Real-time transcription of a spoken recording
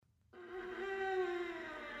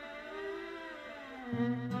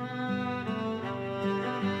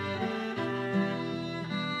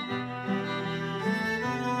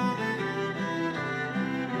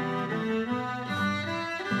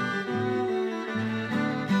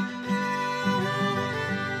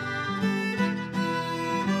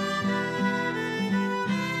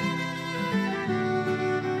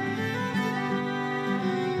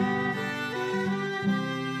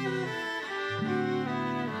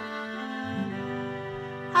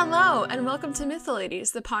Hello, and welcome to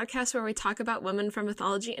Mytholadies, the podcast where we talk about women from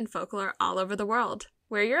mythology and folklore all over the world.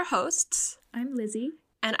 We're your hosts. I'm Lizzie.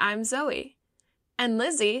 And I'm Zoe. And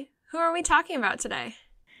Lizzie, who are we talking about today?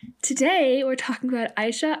 Today, we're talking about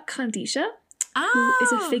Aisha Khandisha, who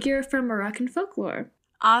is a figure from Moroccan folklore.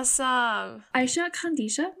 Awesome. Aisha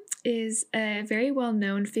Khandisha is a very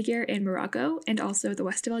well-known figure in Morocco and also the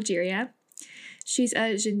west of Algeria. She's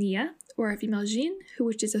a jinniya, or a female jinn,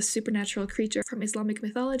 which is a supernatural creature from Islamic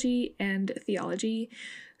mythology and theology,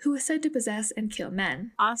 who is said to possess and kill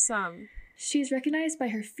men. Awesome. She is recognized by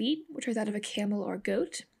her feet, which are that of a camel or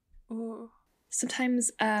goat. Ooh.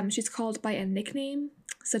 Sometimes she's called by a nickname,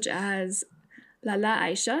 such as Lala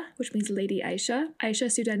Aisha, which means Lady Aisha, Aisha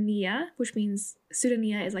Sudaniya, which means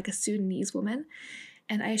Sudaniya is like a Sudanese woman,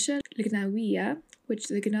 and Aisha Lignawiya, which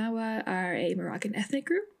the Gnawa are a Moroccan ethnic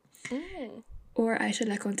group. Or Aisha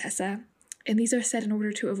La Contessa, and these are said in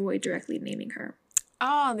order to avoid directly naming her.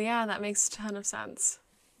 Oh, yeah, that makes a ton of sense.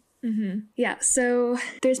 Yeah, so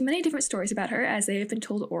there's many different stories about her, as they have been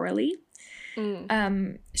told orally.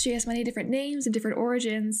 She has many different names and different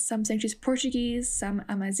origins, some saying she's Portuguese, some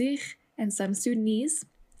Amazigh, and some Sudanese.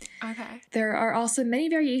 Okay. There are also many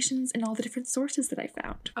variations in all the different sources that I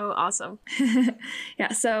found. Oh, awesome.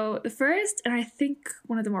 Yeah, so the first, and I think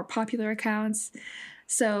one of the more popular accounts,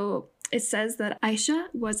 so it says that Aisha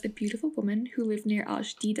was a beautiful woman who lived near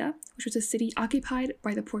Al-Jadida, which was a city occupied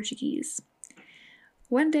by the Portuguese.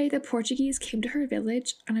 One day, the Portuguese came to her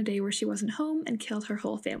village on a day where she wasn't home and killed her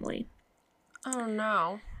whole family. Oh,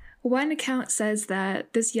 no. One account says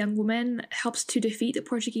that this young woman helped to defeat the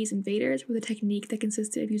Portuguese invaders with a technique that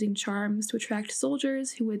consisted of using charms to attract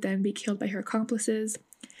soldiers who would then be killed by her accomplices.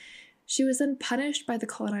 She was then punished by the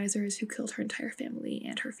colonizers who killed her entire family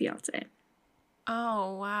and her fiancé.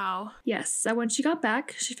 Oh, wow. Yes, so when she got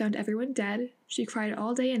back, she found everyone dead. She cried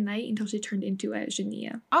all day and night until she turned into a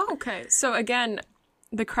jinniya. Oh, okay. So again,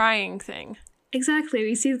 the crying thing. Exactly,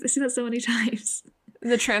 we see that so many times.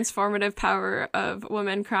 The transformative power of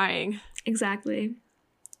women crying. Exactly.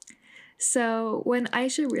 So when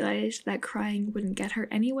Aisha realized that crying wouldn't get her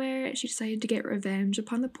anywhere, she decided to get revenge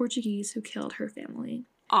upon the Portuguese who killed her family.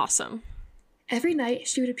 Awesome. Every night,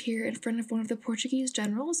 she would appear in front of one of the Portuguese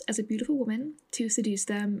generals as a beautiful woman to seduce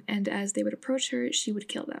them, and as they would approach her, she would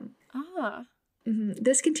kill them. Ah.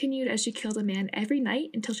 This continued as she killed a man every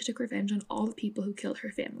night until she took revenge on all the people who killed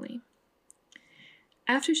her family.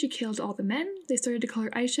 After she killed all the men, they started to call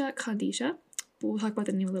her Aisha Khandisha, but we'll talk about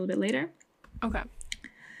the name a little bit later. Okay.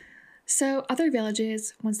 So other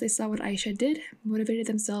villages, once they saw what Aisha did, motivated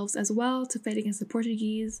themselves as well to fight against the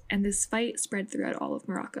Portuguese, and this fight spread throughout all of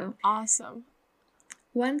Morocco. Awesome.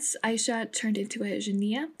 Once Aisha turned into a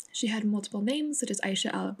jinniya, she had multiple names such as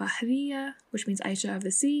Aisha al-Bahriya, which means Aisha of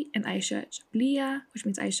the sea, and Aisha Jabliya, which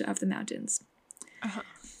means Aisha of the mountains.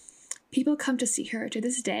 People come to see her to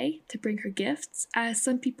this day to bring her gifts, as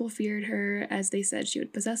some people feared her, as they said she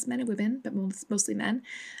would possess men and women, but mostly men,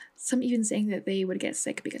 some even saying that they would get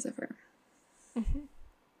sick because of her. Oh,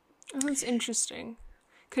 that's interesting.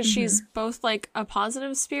 Because she's both like a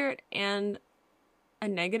positive spirit and a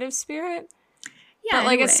negative spirit. Yeah, but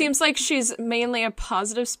like it seems like she's mainly a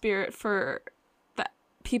positive spirit for the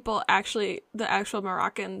people, actually the actual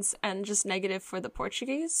Moroccans, and just negative for the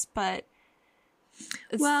Portuguese. But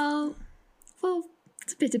well,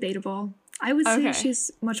 it's a bit debatable. I would say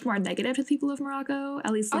she's much more negative to the people of Morocco,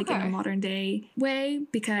 at least like in a modern day way,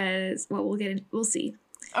 because we'll see.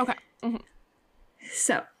 Okay.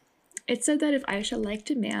 So it said that if Aisha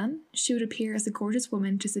liked a man, she would appear as a gorgeous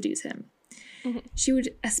woman to seduce him. She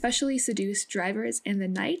would especially seduce drivers in the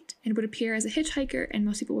night and would appear as a hitchhiker, and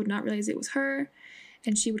most people would not realize it was her,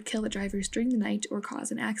 and she would kill the drivers during the night or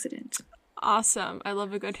cause an accident. Awesome. I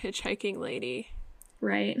love a good hitchhiking lady.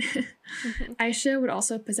 Right? Aisha would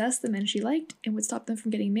also possess the men she liked and would stop them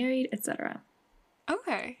from getting married, etc.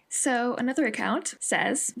 Okay. So another account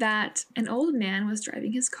says that an old man was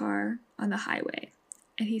driving his car on the highway,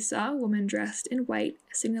 and he saw a woman dressed in white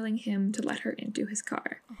signaling him to let her into his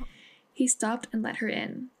car. He stopped and let her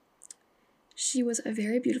in. She was a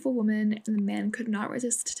very beautiful woman, and the man could not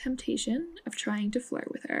resist the temptation of trying to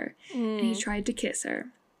flirt with her, and he tried to kiss her.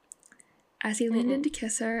 As he leaned in to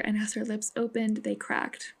kiss her, and as her lips opened, they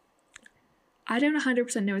cracked. I don't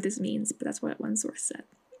 100% know what this means, but that's what one source said.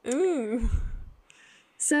 Ooh.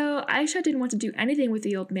 So Aisha didn't want to do anything with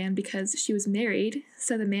the old man because she was married,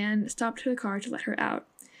 so the man stopped her car to let her out.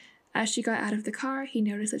 As she got out of the car, he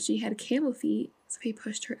noticed that she had camel feet, so he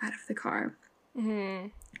pushed her out of the car. Mm-hmm.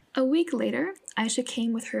 A week later, Aisha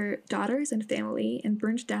came with her daughters and family and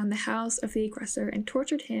burned down the house of the aggressor and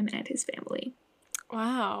tortured him and his family.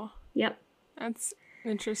 Wow. Yep. That's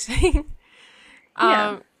interesting.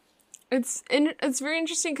 Yeah. It's very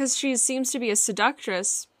interesting because she seems to be a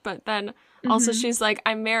seductress, but then also she's like,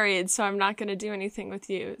 I'm married, so I'm not going to do anything with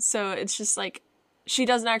you. So it's just like, she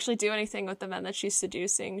doesn't actually do anything with the men that she's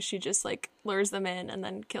seducing. She just like lures them in and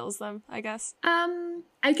then kills them, I guess.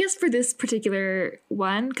 I guess for this particular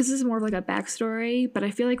one, because this is more of like a backstory, but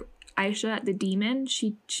I feel like Aisha, the demon,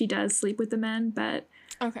 she does sleep with the men, but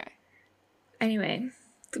Okay. anyway.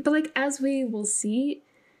 But like, as we will see,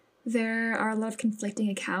 there are a lot of conflicting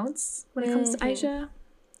accounts when it comes to Aisha.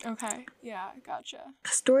 Okay. Yeah, gotcha.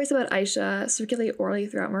 Stories about Aisha circulate orally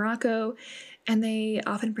throughout Morocco, and they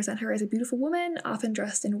often present her as a beautiful woman, often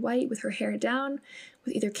dressed in white with her hair down,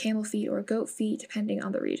 with either camel feet or goat feet, depending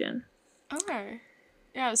on the region. Okay.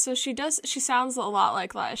 Yeah, so she sounds a lot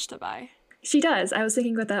like La Ishtabai. She does. I was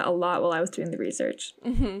thinking about that a lot while I was doing the research.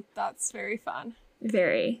 That's very fun.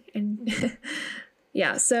 Very. And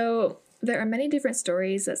yeah, so there are many different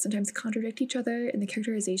stories that sometimes contradict each other in the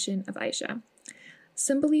characterization of Aisha.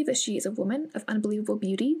 Some believe that she is a woman of unbelievable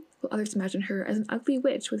beauty, while others imagine her as an ugly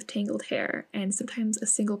witch with tangled hair, and sometimes a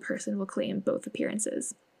single person will claim both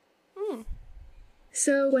appearances.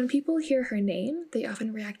 So when people hear her name, they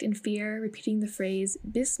often react in fear, repeating the phrase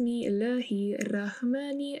Bismillahi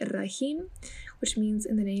Rahmani Rahim, which means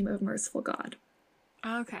in the name of merciful God.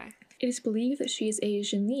 Okay. It is believed that she is a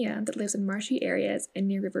Jinniya that lives in marshy areas and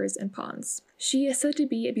near rivers and ponds. She is said to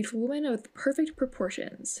be a beautiful woman with perfect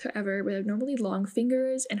proportions, however, with abnormally long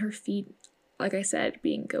fingers and her feet, like I said,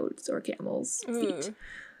 being goats or camels' feet. Ooh,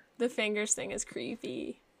 the fingers thing is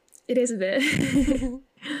creepy. It is a bit.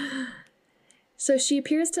 So she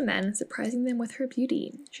appears to men, surprising them with her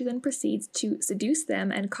beauty. She then proceeds to seduce them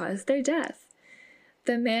and cause their death.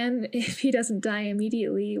 The man, if he doesn't die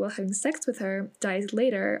immediately while having sex with her, dies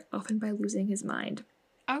later, often by losing his mind.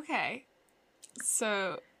 Okay.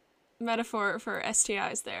 So, metaphor for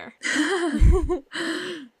STIs there.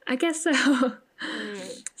 I guess so.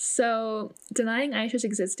 So, denying Aisha's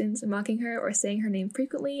existence, mocking her, or saying her name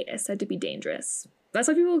frequently is said to be dangerous. That's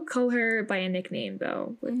why people call her by a nickname,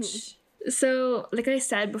 though, which... So, like I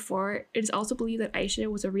said before, it is also believed that Aisha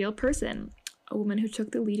was a real person, a woman who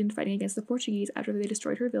took the lead in fighting against the Portuguese after they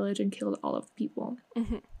destroyed her village and killed all of the people.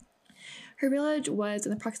 Her village was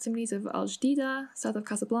in the proximities of Al Jadida, south of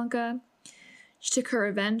Casablanca. She took her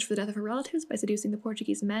revenge for the death of her relatives by seducing the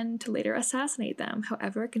Portuguese men to later assassinate them.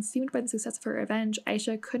 However, consumed by the success of her revenge,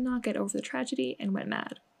 Aisha could not get over the tragedy and went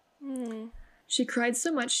mad. She cried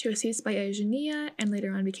so much she was seized by a Jinniya and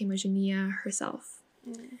later on became a Jinniya herself.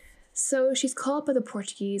 So she's called by the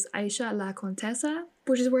Portuguese Aisha la Contessa,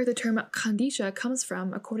 which is where the term Kandisha comes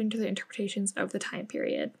from, according to the interpretations of the time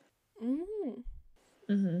period.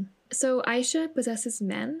 So Aisha possesses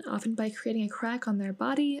men, often by creating a crack on their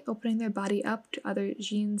body, opening their body up to other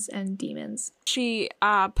jinns and demons. She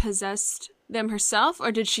possessed them herself,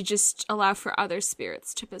 or did she just allow for other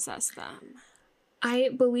spirits to possess them? I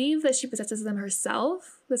believe that she possesses them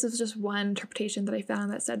herself. This is just one interpretation that I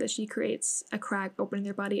found that said that she creates a crack opening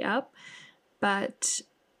their body up. But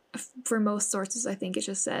for most sources, I think it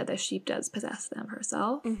just said that she does possess them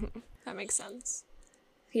herself. That makes sense.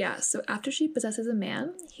 Yeah, so after she possesses a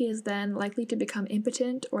man, he is then likely to become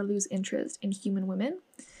impotent or lose interest in human women.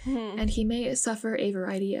 And he may suffer a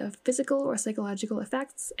variety of physical or psychological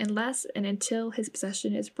effects unless and until his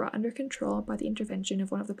possession is brought under control by the intervention of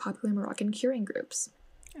one of the popular Moroccan curing groups.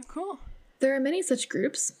 Oh, cool. There are many such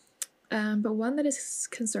groups, but one that is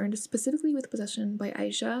concerned specifically with possession by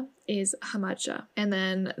Aisha is Hamadsha. And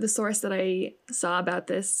then the source that I saw about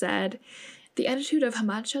this said, the attitude of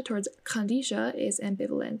Hamadsha towards Kandisha is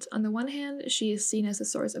ambivalent. On the one hand, she is seen as a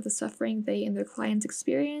source of the suffering they and their clients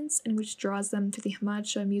experience, and which draws them to the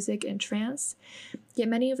Hamadsha music and trance. Yet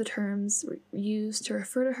many of the terms used to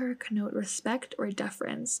refer to her connote respect or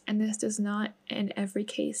deference, and this does not, in every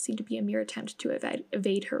case, seem to be a mere attempt to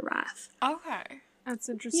evade her wrath. Okay. That's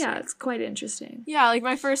interesting. Yeah, it's quite interesting. Yeah, like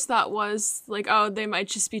my first thought was like, oh, they might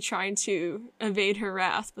just be trying to evade her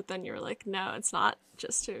wrath, but then you're like, no, it's not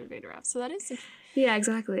just to evade her wrath. So that is Yeah,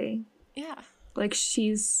 exactly. Yeah. Like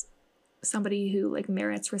she's somebody who like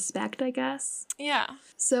merits respect, I guess. Yeah.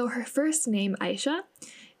 So her first name, Aisha,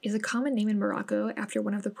 is a common name in Morocco after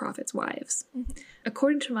one of the Prophet's wives.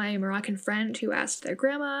 According to my Moroccan friend who asked their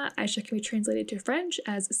grandma, Aisha can be translated to French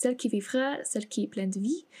as celle qui vivra, celle qui est pleine de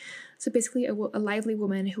vie. So basically a lively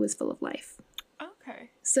woman who is full of life. Okay.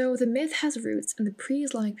 So the myth has roots in the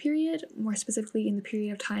pre-Islamic period, more specifically in the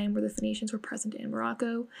period of time where the Phoenicians were present in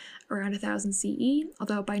Morocco, around 1000 CE,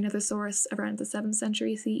 although by another source, around the 7th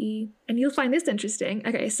century CE. And you'll find this interesting.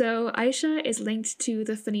 Okay, so Aisha is linked to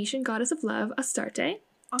the Phoenician goddess of love, Astarte,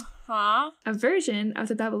 a version of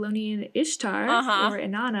the Babylonian Ishtar, or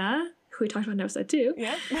Inanna, who we talked about in episode 2,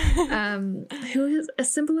 who is a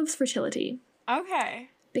symbol of fertility. Okay.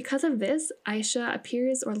 Because of this, Aisha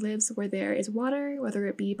appears or lives where there is water, whether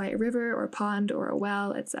it be by a river or a pond or a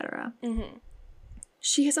well, etc.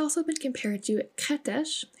 She has also been compared to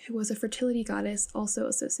Kretesh, who was a fertility goddess also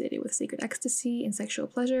associated with sacred ecstasy and sexual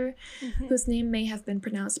pleasure, whose name may have been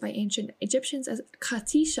pronounced by ancient Egyptians as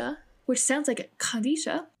Khatisha, which sounds like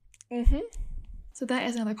Khadisha. So that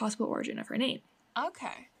is another possible origin of her name.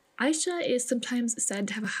 Okay. Aisha is sometimes said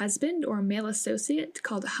to have a husband or male associate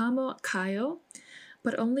called Hamo Kayo,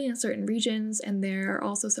 but only in certain regions, and there are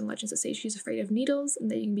also some legends that say she's afraid of needles and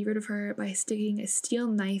that you can be rid of her by sticking a steel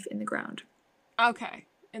knife in the ground. Okay,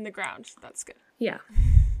 in the ground. That's good. Yeah.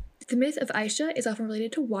 The myth of Aisha is often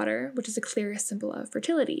related to water, which is a clear symbol of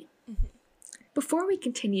fertility. Before we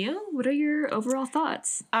continue, what are your overall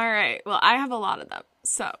thoughts? All right. Well, I have a lot of them.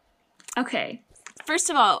 So, okay. First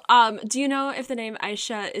of all, do you know if the name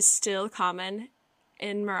Aisha is still common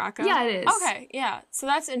in Morocco? Yeah, it is. Okay, yeah. So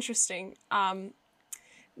that's interesting.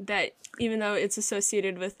 That even though it's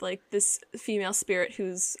associated with like this female spirit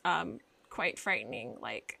who's quite frightening,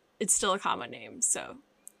 like it's still a common name. So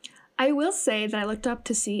I will say that I looked up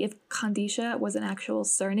to see if Kandisha was an actual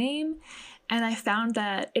surname, and I found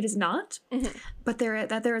that it is not. But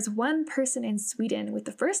there is one person in Sweden with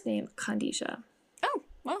the first name Kandisha. Oh,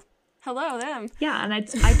 well, hello them. Yeah, and I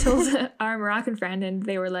told our Moroccan friend, and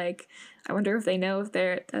they were like, I wonder if they know if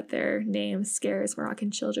that their name scares Moroccan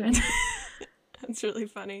children. That's really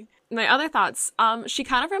funny. My other thoughts, she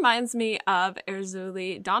kind of reminds me of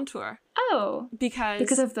Erzulie Dantour. Oh.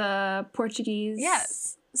 Because of the Portuguese.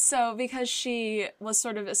 Yes. So because she was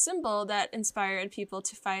sort of a symbol that inspired people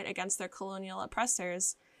to fight against their colonial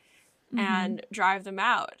oppressors and drive them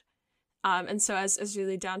out. And so as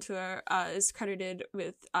Erzulie Dantour is credited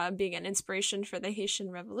with being an inspiration for the Haitian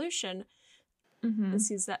Revolution, it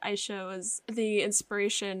seems that Aisha was the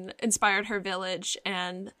inspired her village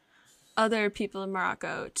and other people in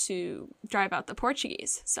Morocco to drive out the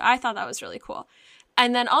Portuguese. So I thought that was really cool.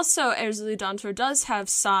 And then also Erzulie Dantour does have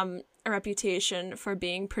some reputation for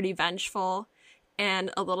being pretty vengeful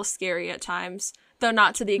and a little scary at times, though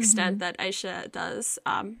not to the extent that Aisha does.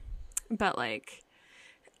 But like,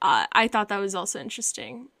 I thought that was also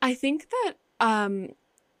interesting. I think that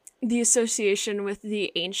the association with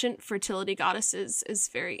the ancient fertility goddesses is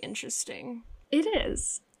very interesting. It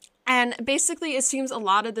is. And basically, it seems a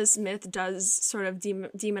lot of this myth does sort of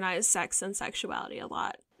demonize sex and sexuality a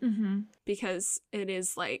lot. Because it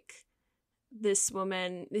is like this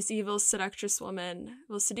woman, this evil seductress woman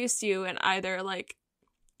will seduce you, and either like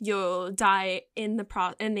you'll die in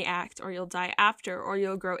the act, or you'll die after, or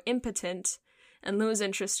you'll grow impotent and lose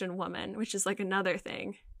interest in women, which is like another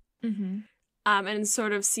thing. And it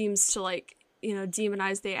sort of seems to like,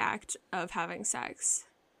 demonize the act of having sex.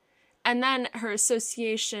 And then her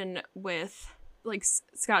association with like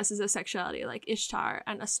goddesses of sexuality like Ishtar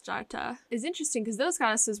and Astarte is interesting because those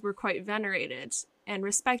goddesses were quite venerated and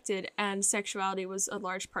respected, and sexuality was a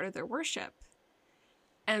large part of their worship.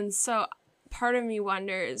 And so part of me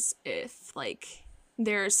wonders if like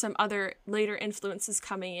there are some other later influences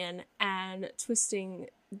coming in and twisting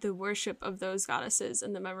the worship of those goddesses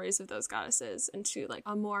and the memories of those goddesses into like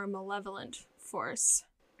a more malevolent force.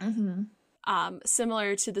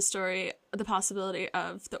 Similar to the possibility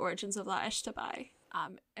of the origins of La Eshtabai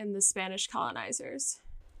and the Spanish colonizers.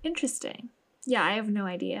 Interesting. Yeah, I have no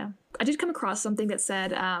idea. I did come across something that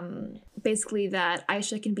said basically that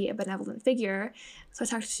Aisha can be a benevolent figure. So I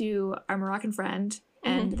talked to our Moroccan friend,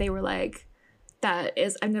 and they were like,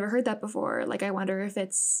 I've never heard that before. Like, I wonder if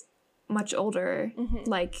it's much older.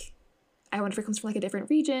 Like, I wonder if it comes from like a different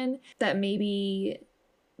region, that maybe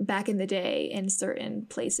back in the day in certain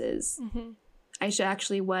places, Aisha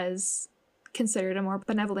actually was considered a more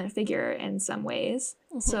benevolent figure in some ways.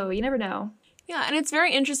 So you never know. Yeah, and it's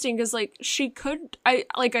very interesting because like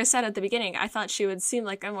like I said at the beginning, I thought she would seem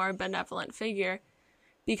like a more benevolent figure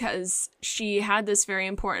because she had this very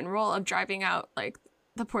important role of driving out like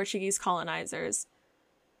the Portuguese colonizers.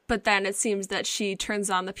 But then it seems that she turns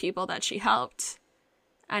on the people that she helped,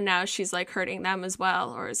 and now she's like hurting them as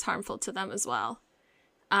well, or is harmful to them as well.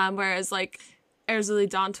 Whereas like Erzulie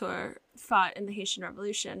Dantour fought in the Haitian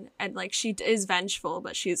Revolution, and like she is vengeful,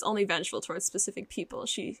 but she's only vengeful towards specific people.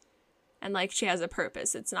 She has a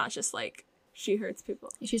purpose. It's not just like she hurts people.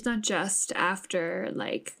 She's not just after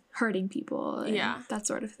like hurting people and that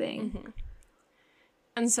sort of thing. Mm-hmm.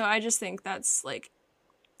 And so I just think that's like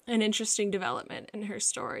an interesting development in her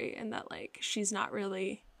story, and that like she's not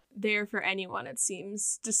really there for anyone, it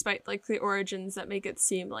seems, despite like the origins that make it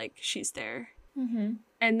seem like she's there. Mm-hmm.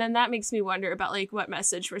 And then that makes me wonder about like what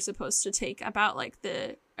message we're supposed to take about like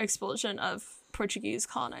the expulsion of Portuguese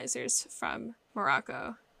colonizers from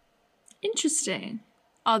Morocco. Interesting.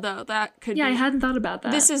 Although that could be... I hadn't thought about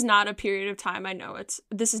that. This is not a period of time I know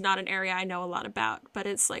this is not an area I know a lot about, but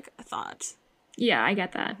it's like a thought. Yeah, I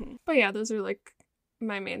get that. Mm-hmm. But yeah, those are like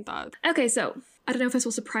my main thoughts. Okay, so I don't know if this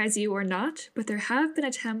will surprise you or not, but there have been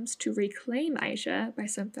attempts to reclaim Aisha by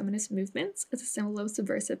some feminist movements as a symbol of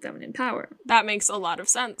subversive feminine power. That makes a lot of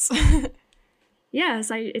sense. Yes,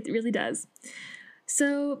 it really does.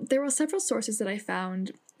 So there were several sources that I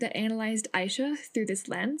found that analyzed Aisha through this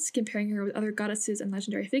lens, comparing her with other goddesses and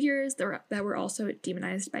legendary figures that were also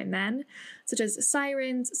demonized by men, such as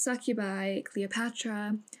sirens, succubi,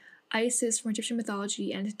 Cleopatra, Isis from Egyptian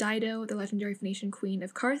mythology, and Dido, the legendary Phoenician queen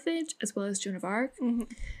of Carthage, as well as Joan of Arc,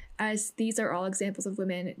 as these are all examples of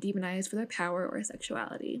women demonized for their power or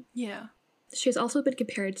sexuality. Yeah. She has also been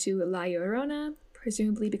compared to La Llorona,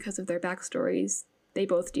 presumably because of their backstories. They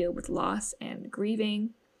both deal with loss and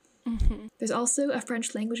grieving. Mm-hmm. There's also a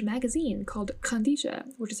French language magazine called Kandisha,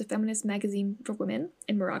 which is a feminist magazine for women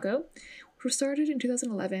in Morocco, which was started in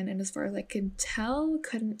 2011, and as far as I can tell,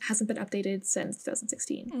 hasn't been updated since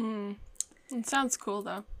 2016. It sounds cool,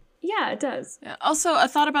 though. Yeah, it does. Yeah. Also, a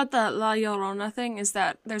thought about the La Llorona thing is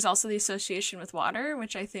that there's also the association with water,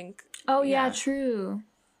 which I think... Oh, yeah, true.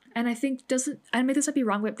 And I think, I may this might be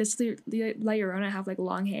wrong, but does the La Llorona have, like,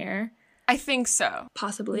 long hair? I think so.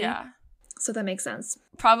 Possibly. Yeah. So that makes sense.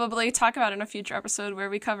 Probably talk about in a future episode where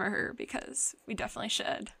we cover her, because we definitely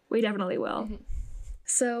should. We definitely will. Mm-hmm.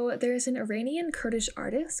 So there's an Iranian Kurdish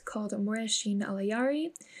artist called Moreshin Alayari,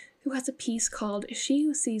 who has a piece called She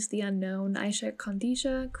Who Sees the Unknown, Aisha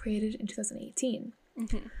Kandisha, created in 2018.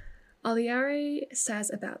 Mm-hmm. Alayari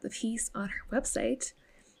says about the piece on her website,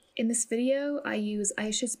 "In this video, I use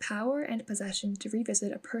Aisha's power and possession to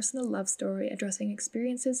revisit a personal love story addressing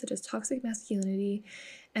experiences such as toxic masculinity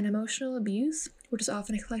and emotional abuse, which is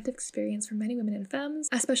often a collective experience for many women and femmes,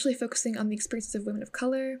 especially focusing on the experiences of women of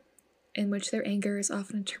color, in which their anger is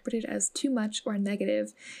often interpreted as too much or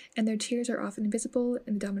negative, and their tears are often invisible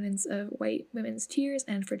in the dominance of white women's tears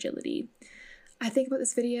and fragility. I think about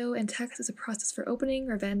this video and text as a process for opening,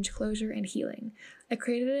 revenge, closure, and healing. I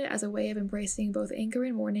created it as a way of embracing both anger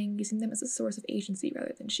and mourning, using them as a source of agency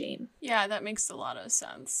rather than shame." Yeah, that makes a lot of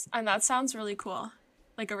sense. And that sounds really cool.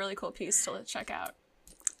 Like a really cool piece to check out.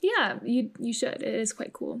 Yeah, you should. It is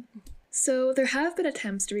quite cool. So there have been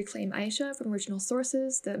attempts to reclaim Aisha from original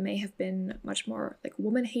sources that may have been much more like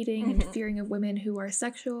woman-hating and fearing of women who are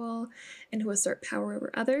sexual and who assert power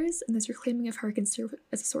over others, and this reclaiming of her can serve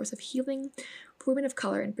as a source of healing for women of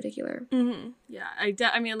color in particular. Mm-hmm. Yeah,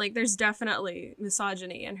 I mean, like, there's definitely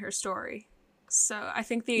misogyny in her story. So I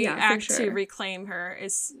think the act to reclaim her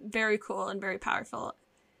is very cool and very powerful,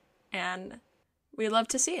 and we love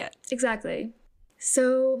to see it. Exactly.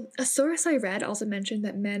 So, a source I read also mentioned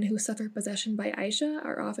that men who suffer possession by Aisha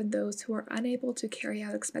are often those who are unable to carry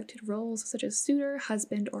out expected roles such as suitor,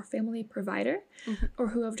 husband, or family provider, or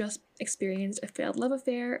who have just experienced a failed love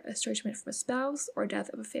affair, estrangement from a spouse, or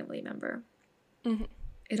death of a family member. Mm-hmm.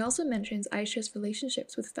 It also mentions Aisha's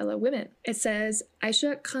relationships with fellow women. It says,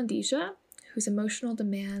 Aisha Kandisha, whose emotional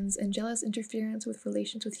demands and jealous interference with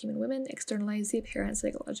relations with human women externalize the apparent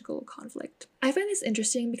psychological conflict. I find this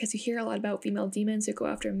interesting because you hear a lot about female demons who go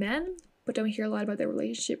after men, but don't hear a lot about their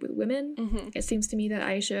relationship with women. Mm-hmm. It seems to me that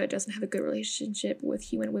Aisha doesn't have a good relationship with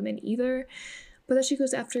human women either, but that she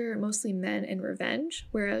goes after mostly men in revenge,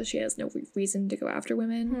 whereas she has no reason to go after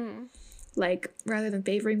women. Like, rather than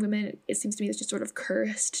favoring women, it seems to me that she's sort of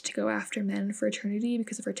cursed to go after men for eternity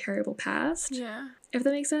because of her terrible past. Yeah. If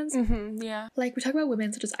that makes sense? Mm-hmm, yeah. Like, we talk about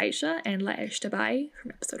women such as Aisha and La Eshtabai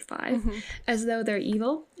from episode 5 as though they're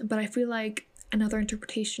evil, but I feel like another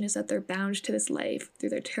interpretation is that they're bound to this life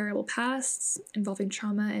through their terrible pasts involving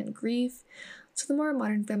trauma and grief. So the more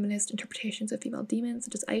modern feminist interpretations of female demons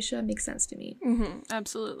such as Aisha make sense to me. Mm-hmm,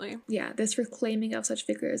 absolutely. Yeah, this reclaiming of such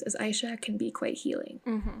figures as Aisha can be quite healing.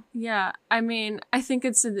 Mm-hmm. Yeah, I mean, I think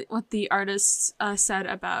it's what the artists said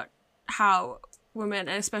about how women,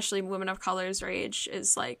 and especially women of color's rage,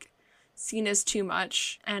 is like seen as too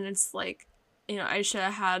much, and it's like you know, Aisha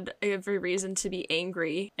had every reason to be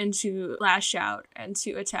angry and to lash out and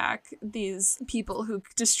to attack these people who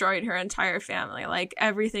destroyed her entire family. Like,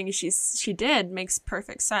 everything she did makes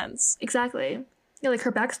perfect sense. Exactly. Yeah, like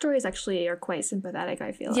her backstories actually are quite sympathetic,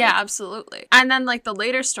 I feel like. Yeah, absolutely. And then like the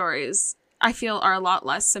later stories, I feel, are a lot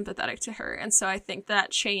less sympathetic to her. And so I think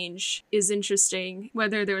that change is interesting,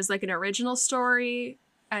 whether there was like an original story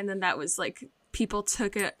and then that was like people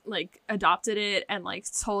took it, like adopted it and like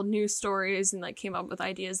told new stories and like came up with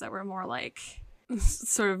ideas that were more like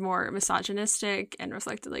sort of more misogynistic and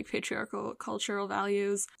reflected like patriarchal cultural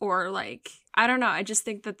values, or like, I don't know, I just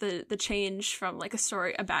think that the change from like a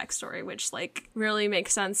backstory which like really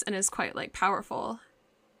makes sense and is quite like powerful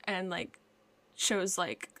and like shows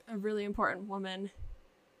like a really important woman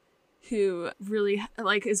who really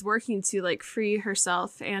like is working to like free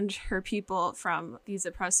herself and her people from these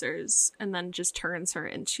oppressors, and then just turns her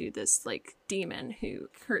into this like demon who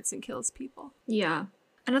hurts and kills people. Yeah.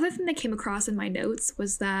 Another thing that came across in my notes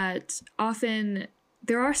was that often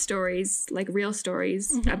there are stories, like real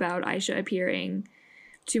stories, about Aisha appearing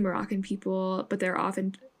to Moroccan people, but they're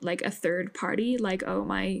often like a third party, like, oh,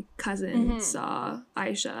 my cousin saw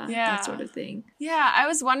Aisha, that sort of thing. Yeah, I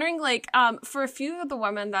was wondering, like, for a few of the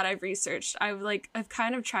women that I've researched, I've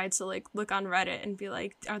kind of tried to like look on Reddit and be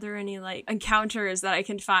like, are there any like encounters that I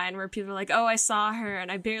can find where people are like, oh, I saw her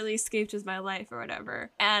and I barely escaped with my life or whatever.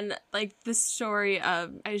 And like the story of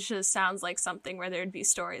Aisha sounds like something where there'd be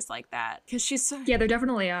stories like that, because she's yeah, there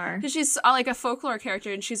definitely are, because she's like a folklore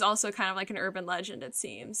character and she's also kind of like an urban legend, it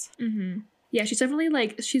seems. Yeah, she's definitely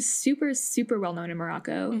like, she's super, super well known in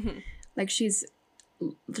Morocco. Like, she's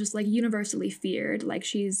just like universally feared. Like,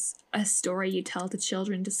 she's a story you tell to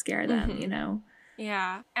children to scare them, you know?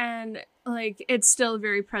 Yeah. And like, it's still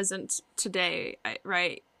very present today,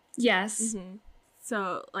 right? Yes.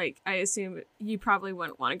 So like, I assume you probably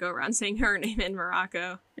wouldn't want to go around saying her name in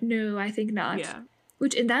Morocco. No, I think not. Yeah.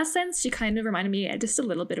 Which, in that sense, she kind of reminded me just a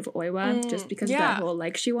little bit of Oiwa, just because of that whole,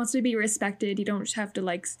 like, she wants to be respected. You don't have to,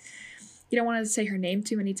 like, you don't want to say her name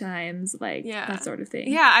too many times, like, that sort of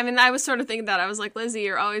thing. Yeah, I mean, I was sort of thinking that. I was like, Lizzie,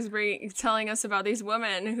 you're always telling us about these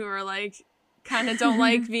women who are, like, kind of don't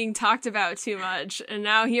like being talked about too much. And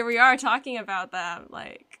now here we are talking about them,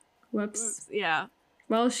 like... Whoops. Yeah.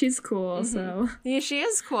 Well, she's cool, so... Yeah, she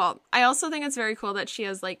is cool. I also think it's very cool that she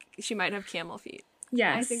has, like, she might have camel feet.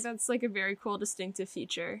 Yes. I think that's, like, a very cool, distinctive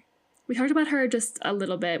feature. We talked about her just a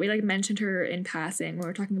little bit. We, like, mentioned her in passing when we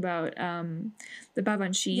were talking about the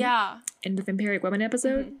Babanshi in the Vampiric Woman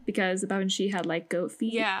episode, because the Babanshi had, like, goat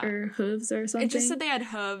feet or hooves or something. It just said they had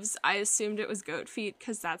hooves. I assumed it was goat feet,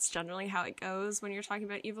 because that's generally how it goes when you're talking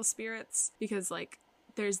about evil spirits, because, like,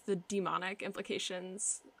 there's the demonic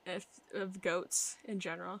implications of goats in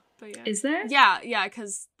general. But yeah. Is there? Yeah,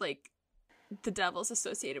 because, like, the devil's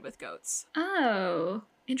associated with goats. Oh,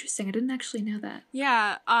 interesting. I didn't actually know that.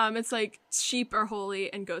 Yeah, it's like sheep are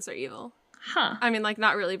holy and goats are evil. Huh. I mean, like,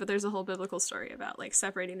 not really, but there's a whole biblical story about, like,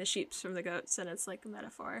 separating the sheep from the goats, and it's, like, a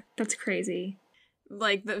metaphor. That's crazy.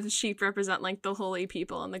 Like, the sheep represent, like, the holy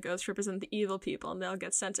people, and the goats represent the evil people, and they'll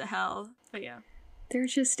get sent to hell. But yeah. They're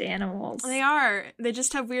just animals. They are. They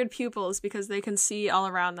just have weird pupils because they can see all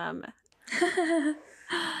around them.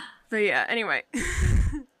 But yeah, anyway.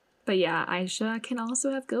 But yeah, Aisha can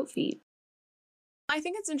also have goat feet. I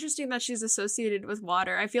think it's interesting that she's associated with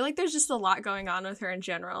water. I feel like there's just a lot going on with her in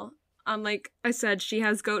general. Like I said, she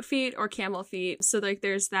has goat feet or camel feet. So, like,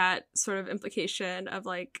 there's that sort of implication of,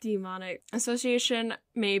 like, demonic association,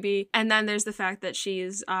 maybe. And then there's the fact that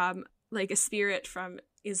she's, like, a spirit from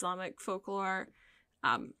Islamic folklore.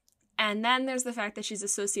 And then there's the fact that she's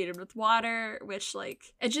associated with water, which,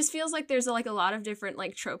 like, it just feels like there's, like, a lot of different,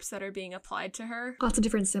 like, tropes that are being applied to her. Lots of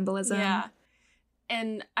different symbolism. Yeah.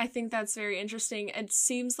 And I think that's very interesting. It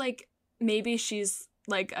seems like maybe she's,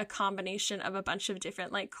 like, a combination of a bunch of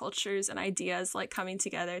different, like, cultures and ideas, like, coming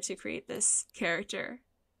together to create this character.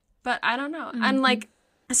 But I don't know. And, like,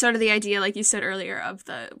 sort of the idea, like you said earlier, of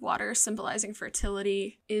the water symbolizing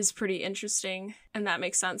fertility is pretty interesting, and that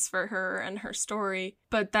makes sense for her and her story.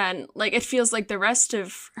 But then, like, it feels like the rest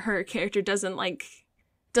of her character doesn't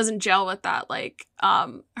gel with that, like,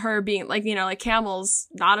 her being, like, you know, like, camels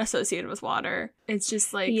not associated with water. It's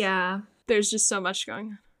just, like, there's just so much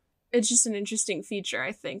going on. It's just an interesting feature,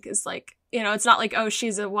 I think, is, like, you know, it's not like, oh,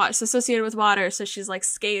 she's associated with water, so she's, like,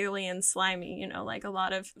 scaly and slimy, you know, like a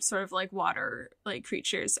lot of sort of, like, water, like,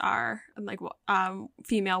 creatures are, and, like,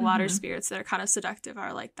 female water spirits that are kind of seductive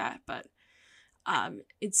are like that, but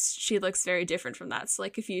she looks very different from that. So,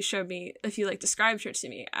 like, if you like, described her to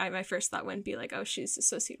me, my first thought wouldn't be like, oh, she's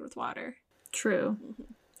associated with water. True.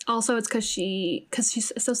 Also, it's because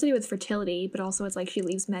she's associated with fertility, but also it's like she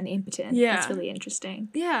leaves men impotent. Yeah. It's really interesting.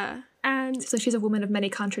 Yeah. And so she's a woman of many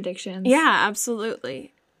contradictions. Yeah,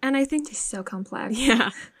 absolutely. And I think she's so complex. Yeah.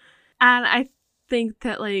 And I think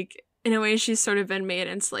that, like, in a way she's sort of been made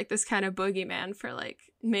into, like, this kind of boogeyman for, like,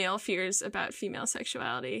 male fears about female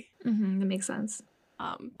sexuality. Mm-hmm, that makes sense.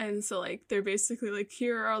 And so, like, they're basically like,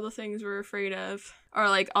 here are all the things we're afraid of, or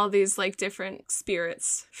like all these like different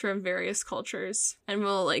spirits from various cultures, and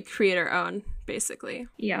we'll like create our own, basically.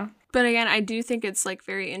 Yeah. But again, I do think it's like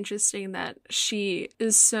very interesting that she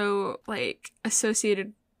is so like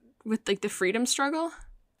associated with like the freedom struggle,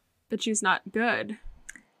 but she's not good.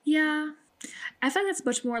 Yeah. I find that's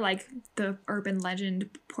much more like the urban legend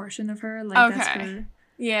portion of her. Like, that's her.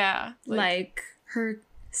 Yeah. Like her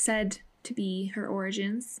said to be her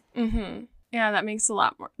origins. Mm-hmm. Yeah, that makes a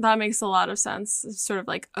lot of sense. It's sort of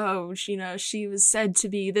like, oh, you know, she was said to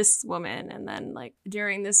be this woman, and then like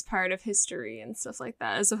during this part of history and stuff like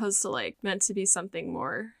that, as opposed to like meant to be something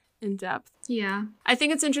more in depth. Yeah. I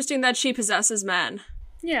think it's interesting that she possesses men.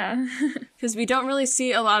 Yeah. Because we don't really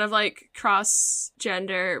see a lot of like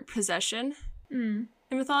cross-gender possession in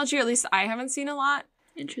mythology, or at least I haven't seen a lot.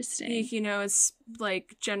 Interesting. Like, you know, it's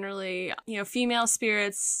like generally, you know, female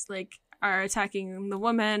spirits like are attacking the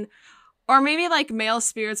woman, or maybe like male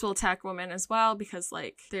spirits will attack women as well, because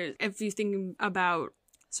like there's, if you think about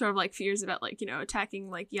sort of like fears about like, you know,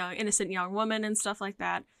 attacking like young innocent young women and stuff like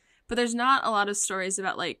that, but there's not a lot of stories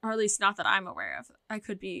about like, or at least not that I'm aware of, I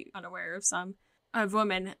could be unaware of some, of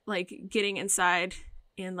women like getting inside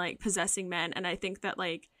and like possessing men. And I think that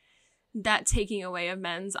like that taking away of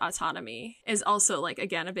men's autonomy is also like,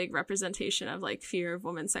 again, a big representation of like fear of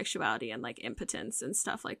women's sexuality and like impotence and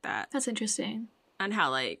stuff like that. That's interesting. And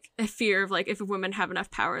how like a fear of like if women have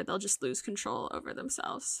enough power, they'll just lose control over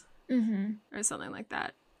themselves, or something like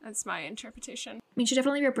that. That's my interpretation. I mean, she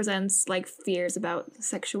definitely represents like fears about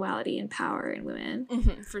sexuality and power in women.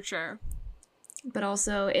 For sure. But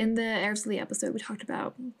also in the Ersli episode, we talked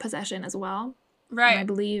about possession as well. Right. And I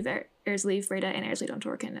believe Ersli, Freda, and Ersli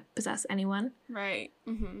Dontor can possess anyone. Right.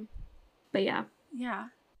 But yeah. Yeah.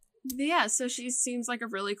 Yeah, so she seems like a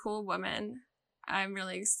really cool woman. I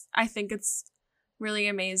think it's really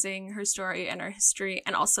amazing, her story and her history,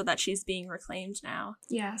 and also that she's being reclaimed now.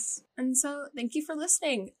 Yes. And so thank you for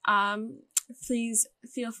listening. Please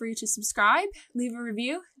feel free to subscribe, leave a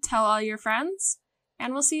review, tell all your friends,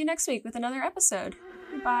 and we'll see you next week with another episode.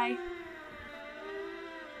 Goodbye.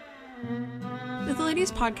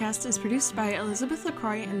 Mythologies podcast is produced by Elizabeth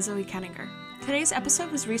LaCroix and Zoe Kenninger. Today's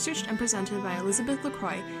episode was researched and presented by Elizabeth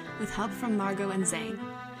LaCroix with help from Margot and Zane.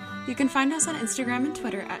 You can find us on Instagram and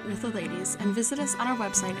Twitter at Mytholadies, and visit us on our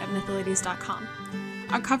website at mytholadies.com.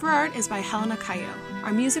 Our cover art is by Helena Cayo.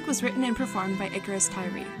 Our music was written and performed by Icarus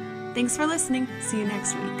Tyree. Thanks for listening. See you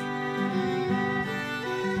next week.